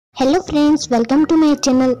Hello friends, welcome to my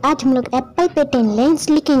channel. आज हम लोग एप्पल पे 10 लाइन्स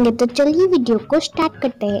लिखेंगे, तो चलिए वीडियो को स्टार्ट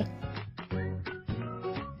करते हैं।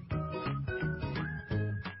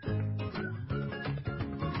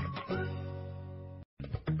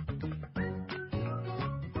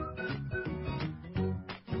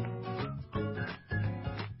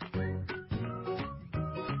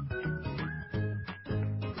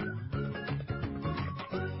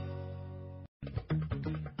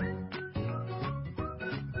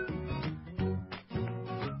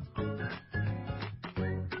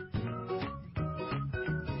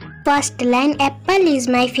 First line, apple is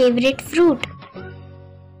my favorite fruit.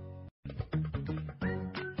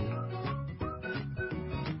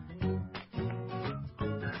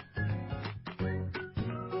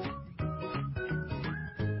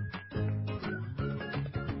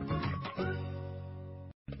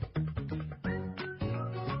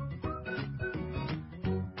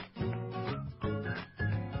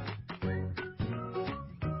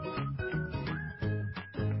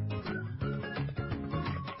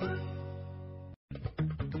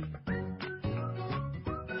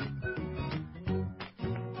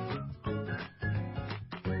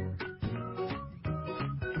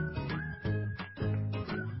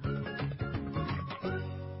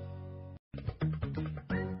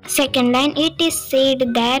 Second line, it is said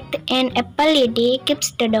that an apple a day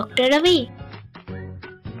keeps the doctor away.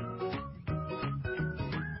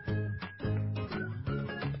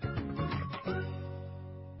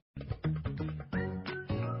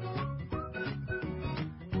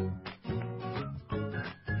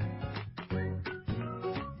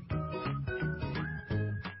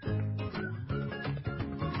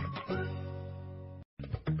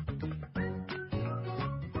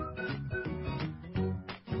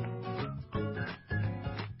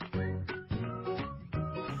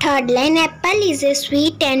 Third line, apple is a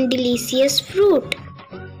sweet and delicious fruit.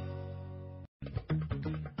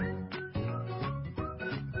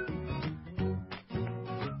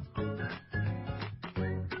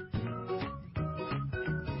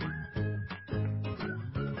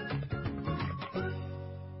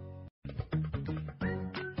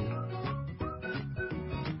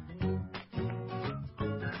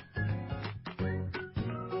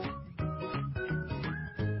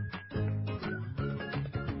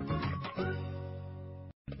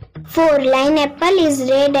 Fourth line, apple is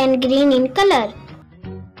red and green in color.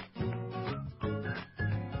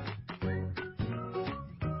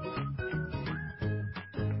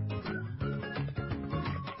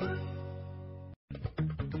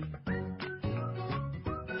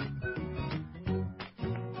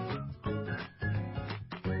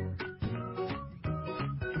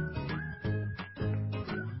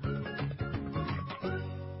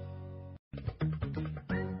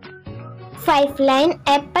 Fifth line,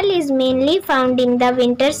 apple is mainly found in the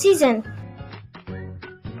winter season.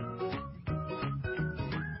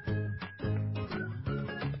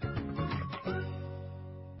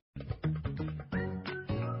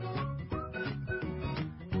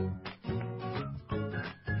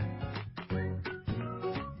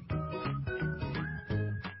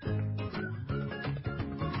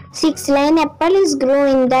 Sixth line, apple is grown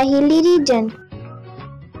in the hilly region.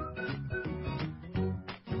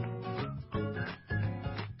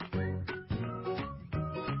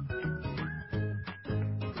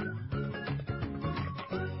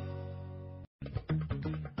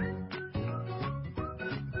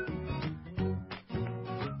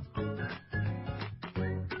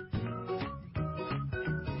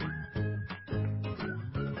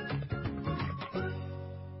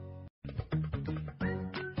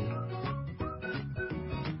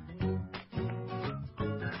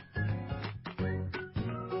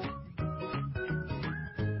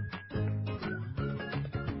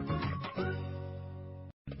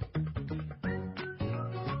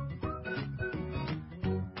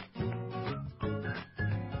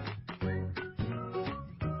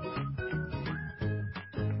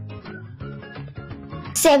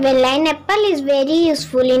 Seventh line, apple is very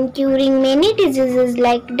useful in curing many diseases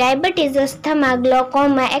like diabetes, asthma,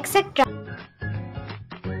 glaucoma, etc.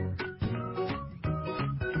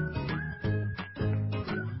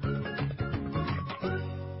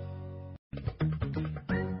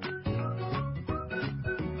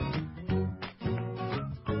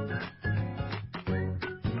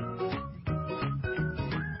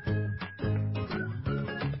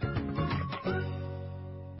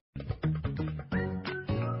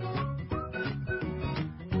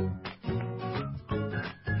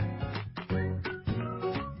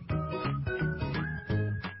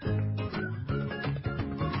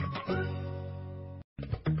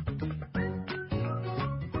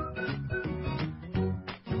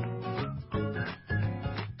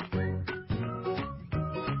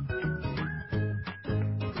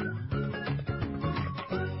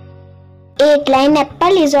 8. Line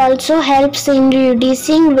apple is also helps in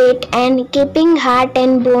reducing weight and keeping heart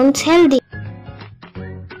and bones healthy.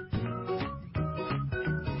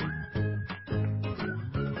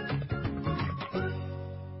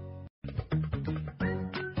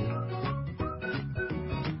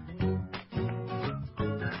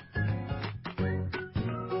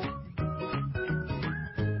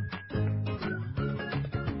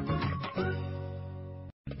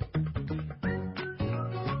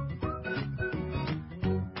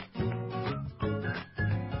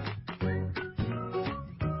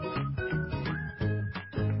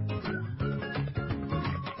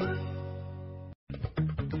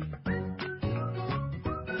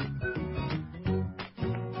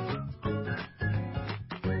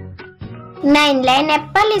 9. Line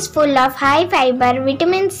apple is full of high fiber,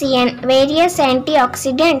 vitamin C and various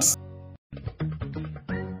antioxidants.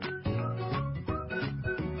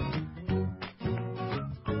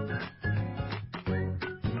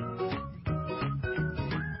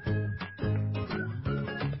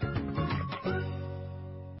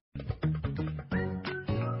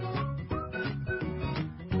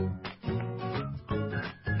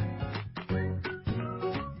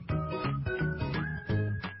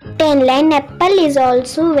 10. Line apple is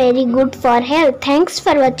also very good for health. Thanks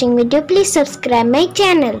for watching video. Please subscribe my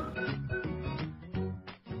channel.